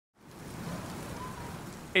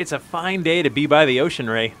It's a fine day to be by the ocean,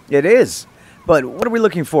 Ray. It is. But what are we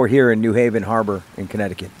looking for here in New Haven Harbor in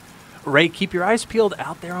Connecticut? Ray, keep your eyes peeled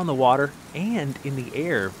out there on the water and in the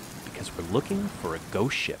air because we're looking for a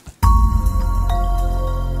ghost ship.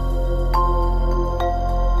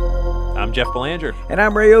 I'm Jeff Belanger. And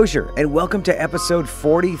I'm Ray Auger, and welcome to episode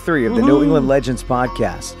 43 of the New England Legends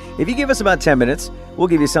podcast. If you give us about 10 minutes, we'll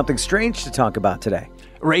give you something strange to talk about today.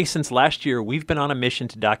 Ray, since last year, we've been on a mission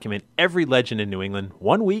to document every legend in New England,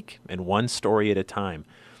 1 week and one story at a time.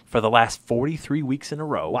 For the last 43 weeks in a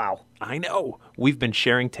row. Wow. I know. We've been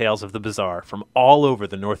sharing tales of the bizarre from all over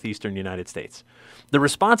the northeastern United States. The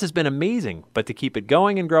response has been amazing, but to keep it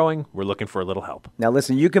going and growing, we're looking for a little help. Now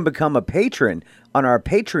listen, you can become a patron on our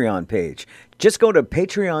Patreon page. Just go to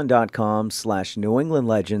patreon.com/New England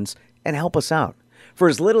Legends and help us out. For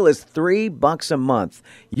as little as $3 a month,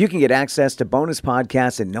 you can get access to bonus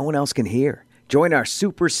podcasts that no one else can hear. Join our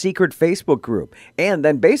super secret Facebook group. And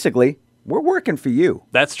then basically, we're working for you.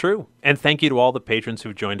 That's true. And thank you to all the patrons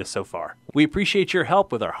who've joined us so far. We appreciate your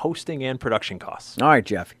help with our hosting and production costs. All right,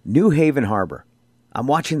 Jeff. New Haven Harbor. I'm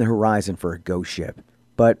watching the horizon for a ghost ship.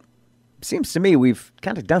 But seems to me we've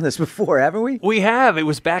kind of done this before, haven't we? We have. It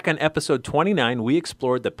was back on episode 29. We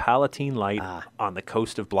explored the Palatine Light on the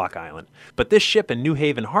coast of Block Island. But this ship in New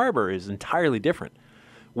Haven Harbor is entirely different.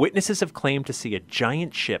 Witnesses have claimed to see a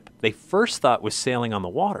giant ship they first thought was sailing on the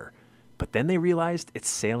water. But then they realized it's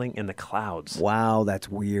sailing in the clouds. Wow, that's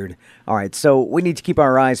weird. All right, so we need to keep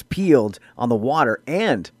our eyes peeled on the water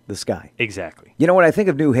and the sky. Exactly. You know, when I think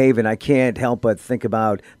of New Haven, I can't help but think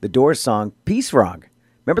about the Doors song, Peace Frog.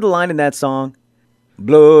 Remember the line in that song?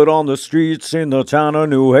 Blood on the streets in the town of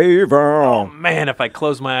New Haven. Oh, man, if I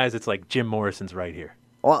close my eyes, it's like Jim Morrison's right here.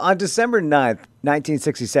 Well, on December 9th,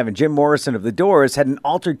 1967, Jim Morrison of the Doors had an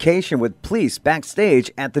altercation with police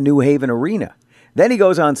backstage at the New Haven Arena. Then he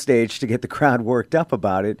goes on stage to get the crowd worked up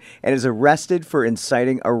about it and is arrested for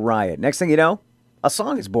inciting a riot. Next thing you know, a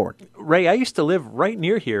song is born. Ray, I used to live right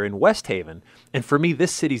near here in West Haven, and for me,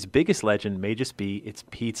 this city's biggest legend may just be its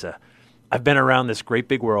pizza. I've been around this great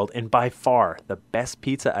big world, and by far, the best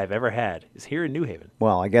pizza I've ever had is here in New Haven.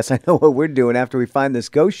 Well, I guess I know what we're doing after we find this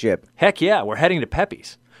ghost ship. Heck yeah, we're heading to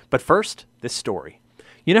Pepe's. But first, this story.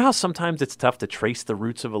 You know how sometimes it's tough to trace the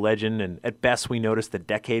roots of a legend, and at best we notice the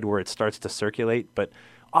decade where it starts to circulate, but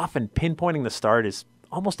often pinpointing the start is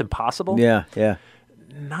almost impossible? Yeah.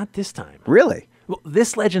 Not this time. Really? Well,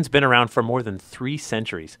 this legend's been around for more than 3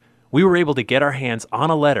 centuries. We were able to get our hands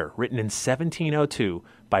on a letter written in 1702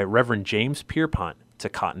 by Reverend James Pierpont to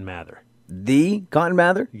Cotton Mather. The Cotton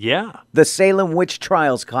Mather? Yeah. The Salem Witch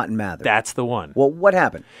Trials Cotton Mather. That's the one. Well, what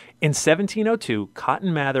happened? In 1702,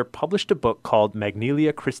 Cotton Mather published a book called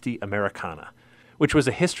Magnalia Christi Americana, which was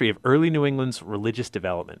a history of early New England's religious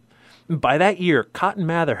development. By that year, Cotton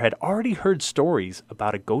Mather had already heard stories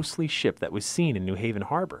about a ghostly ship that was seen in New Haven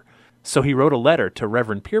Harbor. So he wrote a letter to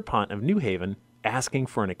Reverend Pierpont of New Haven asking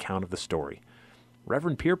for an account of the story.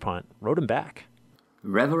 Reverend Pierpont wrote him back.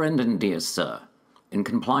 Reverend and dear sir, in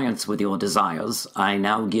compliance with your desires, I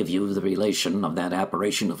now give you the relation of that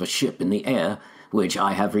apparition of a ship in the air, which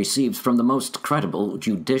I have received from the most credible,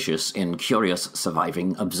 judicious, and curious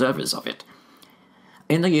surviving observers of it.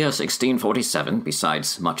 In the year 1647,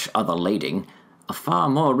 besides much other lading, a far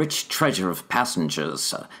more rich treasure of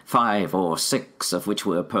passengers, 5 or 6 of which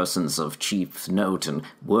were persons of chief note and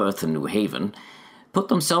worth in New Haven, put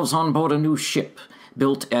themselves on board a new ship,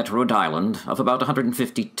 built at Rhode Island, of about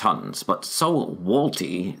 150 tons, but so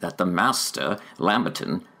walty that the master,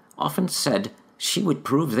 Lamberton, often said she would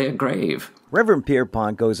prove their grave. Reverend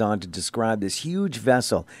Pierpont goes on to describe this huge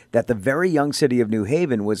vessel that the very young city of New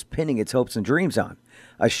Haven was pinning its hopes and dreams on.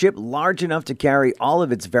 A ship large enough to carry all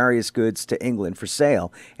of its various goods to England for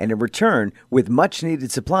sale, and in return with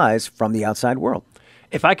much-needed supplies from the outside world.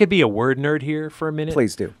 If I could be a word nerd here for a minute.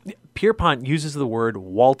 Please do. Pierpont uses the word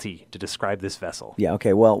walty to describe this vessel. Yeah,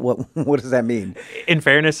 okay, well, what does that mean? In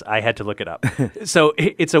fairness, I had to look it up. So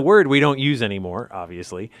it's a word we don't use anymore,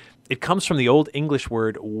 obviously. It comes from the Old English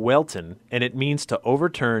word welton, and it means to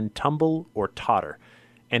overturn, tumble, or totter.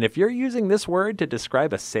 And if you're using this word to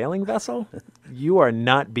describe a sailing vessel, you are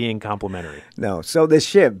not being complimentary. No, so this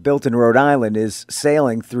ship, built in Rhode Island, is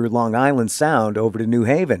sailing through Long Island Sound over to New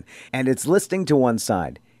Haven, and it's listing to one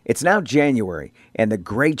side. It's now January, and the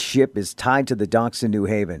great ship is tied to the docks in New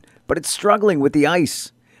Haven, but it's struggling with the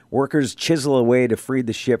ice. Workers chisel away to free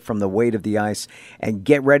the ship from the weight of the ice and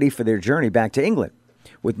get ready for their journey back to England.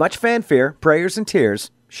 With much fanfare, prayers, and tears,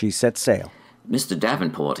 she sets sail. Mr.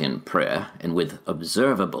 Davenport, in prayer, and with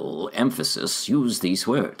observable emphasis, used these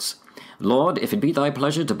words. Lord, if it be thy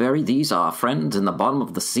pleasure to bury these our friends in the bottom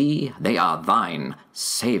of the sea, they are thine.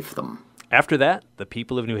 Save them. After that, the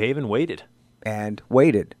people of New Haven waited. And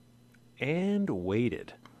waited. And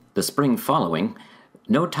waited. The spring following,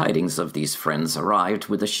 no tidings of these friends arrived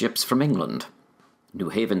with the ships from England. New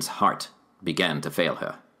Haven's heart began to fail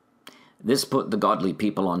her. This put the godly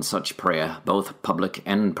people on such prayer, both public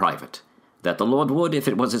and private, that the Lord would, if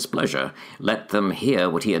it was his pleasure, let them hear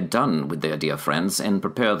what he had done with their dear friends and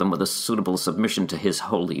prepare them with a suitable submission to his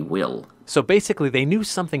holy will. So basically, they knew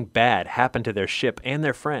something bad happened to their ship and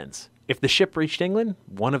their friends. If the ship reached England,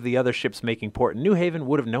 one of the other ships making port in New Haven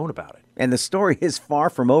would have known about it. And the story is far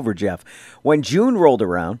from over, Jeff. When June rolled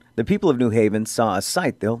around, the people of New Haven saw a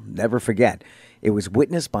sight they'll never forget. It was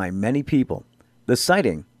witnessed by many people. The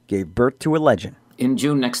sighting gave birth to a legend. In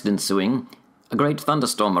June next ensuing, a great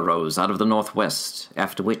thunderstorm arose out of the northwest,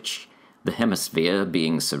 after which, the hemisphere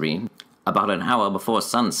being serene, about an hour before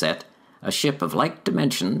sunset, a ship of like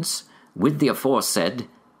dimensions, with the aforesaid,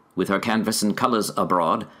 with her canvas and colours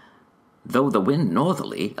abroad, though the wind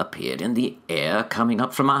northerly, appeared in the air coming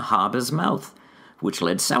up from a harbour's mouth, which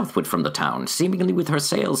led southward from the town, seemingly with her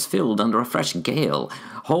sails filled under a fresh gale,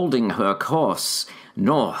 holding her course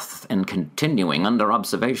north and continuing under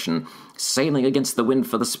observation, sailing against the wind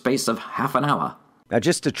for the space of half an hour. Now,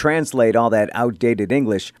 just to translate all that outdated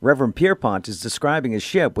English, Reverend Pierpont is describing a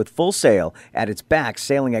ship with full sail at its back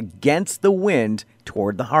sailing against the wind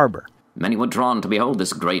toward the harbor. Many were drawn to behold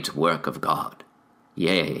this great work of God.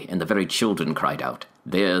 Yea, and the very children cried out,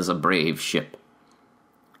 "There's a brave ship."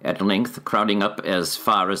 At length, crowding up as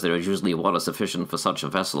far as there is usually water sufficient for such a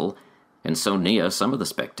vessel, and so near some of the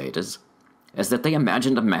spectators, as that they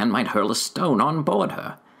imagined a man might hurl a stone on board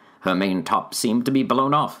her, her main top seemed to be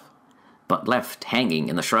blown off, but left hanging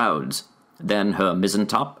in the shrouds. Then her mizzen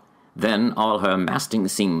top, then all her masting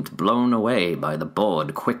seemed blown away by the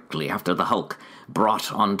board quickly after the hulk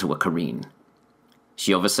brought onto a careen.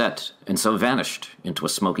 She overset, and so vanished into a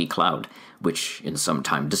smoky cloud, which in some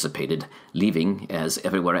time dissipated, leaving, as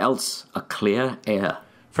everywhere else, a clear air.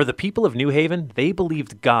 For the people of New Haven, they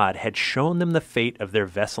believed God had shown them the fate of their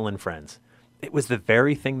vessel and friends. It was the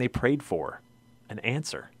very thing they prayed for, an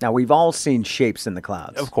answer. Now, we've all seen shapes in the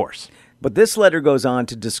clouds. Of course. But this letter goes on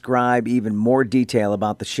to describe even more detail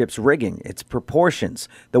about the ship's rigging, its proportions.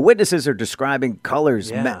 The witnesses are describing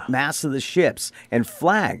colors, mass of the ships, and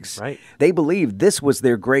flags. Right. They believe this was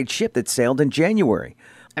their great ship that sailed in January.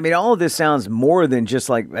 I mean, all of this sounds more than just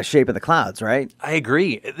like a shape of the clouds, right? I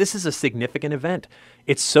agree. This is a significant event.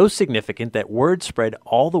 It's so significant that word spread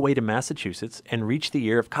all the way to Massachusetts and reached the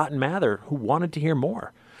ear of Cotton Mather, who wanted to hear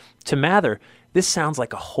more. To Mather, this sounds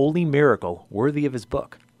like a holy miracle worthy of his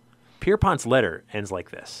book. Pierpont's letter ends like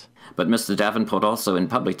this. But Mr. Davenport also in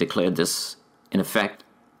public declared this, in effect,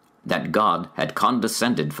 that God had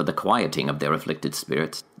condescended for the quieting of their afflicted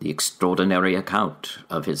spirits, the extraordinary account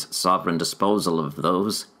of his sovereign disposal of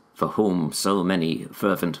those for whom so many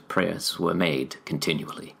fervent prayers were made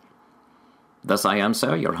continually. Thus I am,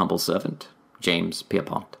 sir, your humble servant, James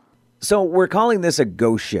Pierpont. So we're calling this a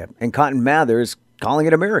ghost ship, and Cotton Mather is calling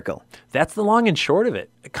it a miracle. That's the long and short of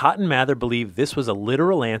it. Cotton Mather believed this was a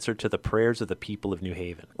literal answer to the prayers of the people of New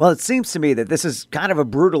Haven. Well, it seems to me that this is kind of a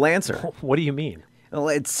brutal answer. What do you mean? Well,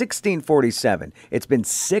 it's 1647. It's been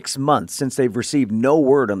 6 months since they've received no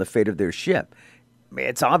word on the fate of their ship.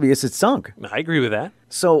 It's obvious it's sunk. I agree with that.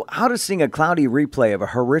 So how does seeing a cloudy replay of a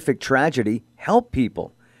horrific tragedy help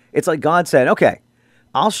people? It's like God said, okay,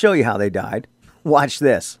 I'll show you how they died. Watch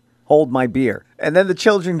this. Hold my beer. And then the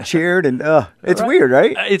children cheered, and it's weird,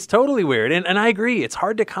 right? It's totally weird. And I agree. It's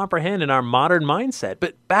hard to comprehend in our modern mindset.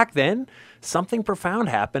 But back then, something profound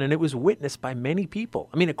happened, and it was witnessed by many people.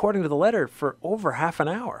 I mean, according to the letter, for over half an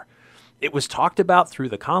hour. It was talked about through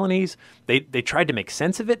the colonies. They tried to make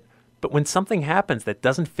sense of it. But when something happens that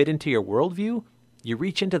doesn't fit into your worldview, you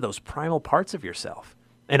reach into those primal parts of yourself.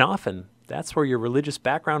 And often, that's where your religious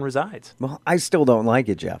background resides. Well, I still don't like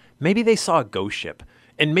it, Jeff. Maybe they saw a ghost ship.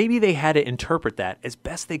 And maybe they had to interpret that as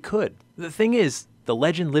best they could. The thing is, the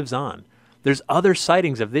legend lives on. There's other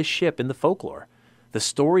sightings of this ship in the folklore. The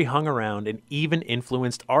story hung around and even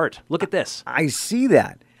influenced art. Look at this. I see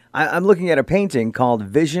that. I'm looking at a painting called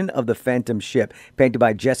Vision of the Phantom Ship, painted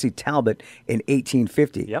by Jesse Talbot in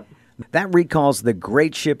 1850. Yep. That recalls the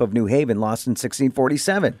great ship of New Haven lost in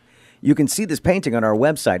 1647. You can see this painting on our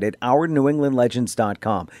website at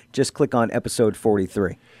ournewenglandlegends.com. Just click on episode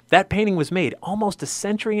 43. That painting was made almost a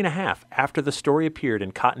century and a half after the story appeared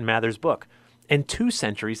in Cotton Mather's book, and 2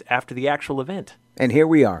 centuries after the actual event. And here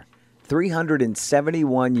we are,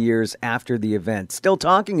 371 years after the event, still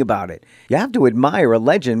talking about it. You have to admire a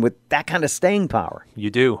legend with that kind of staying power. You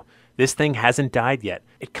do. This thing hasn't died yet.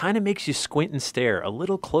 It kind of makes you squint and stare a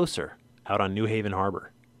little closer out on New Haven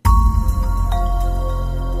Harbor.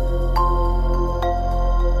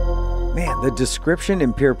 the description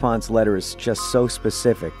in Pierpont's letter is just so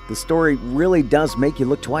specific. The story really does make you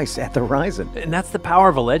look twice at the horizon. And that's the power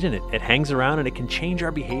of a legend. It hangs around and it can change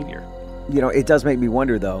our behavior. It does make me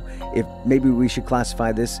wonder, though, if maybe we should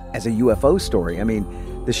classify this as a UFO story. I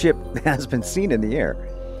mean, the ship has been seen in the air.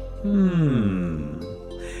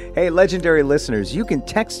 Hey, legendary listeners, you can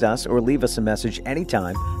text us or leave us a message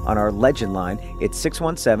anytime on our legend line. It's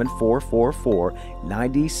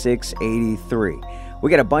 617-444-9683. We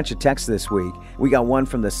got a bunch of texts this week. We got one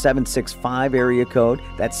from the 765 area code.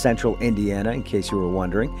 That's Central Indiana, in case you were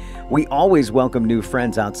wondering. We always welcome new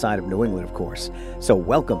friends outside of New England, of course. So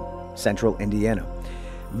welcome, Central Indiana.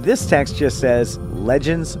 This text just says,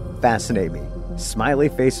 legends fascinate me. Smiley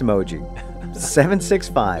face emoji.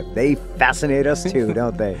 765. They fascinate us too,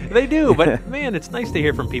 don't they? They do, but man, it's nice to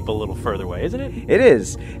hear from people a little further away, isn't it? It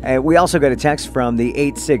is. We also got a text from the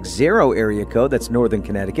 860 area code. That's Northern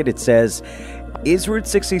Connecticut. It says, is Route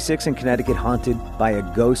 66 in Connecticut haunted by a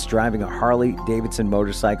ghost driving a Harley-Davidson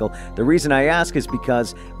motorcycle? The reason I ask is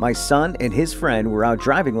because my son and his friend were out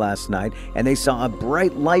driving last night and they saw a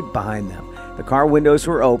bright light behind them. The car windows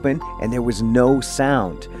were open and there was no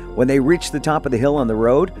sound. When they reached the top of the hill on the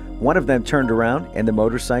road, one of them turned around and the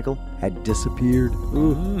motorcycle had disappeared.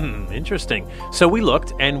 Interesting. So we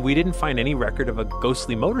looked and we didn't find any record of a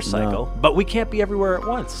ghostly motorcycle, but we can't be everywhere at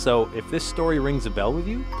once. So if this story rings a bell with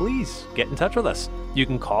you, please get in touch with us. You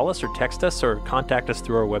can call us or text us or contact us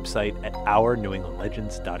through our website at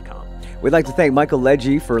ournewenglandlegends.com. We'd like to thank Michael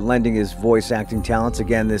Legge for lending his voice acting talents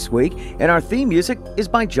again this week. And our theme music is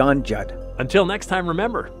by John Judd. Until next time,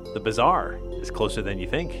 remember, the bizarre is closer than you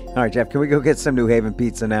think. All right, Jeff, can we go get some New Haven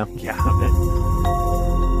pizza now? Yeah, I'm in.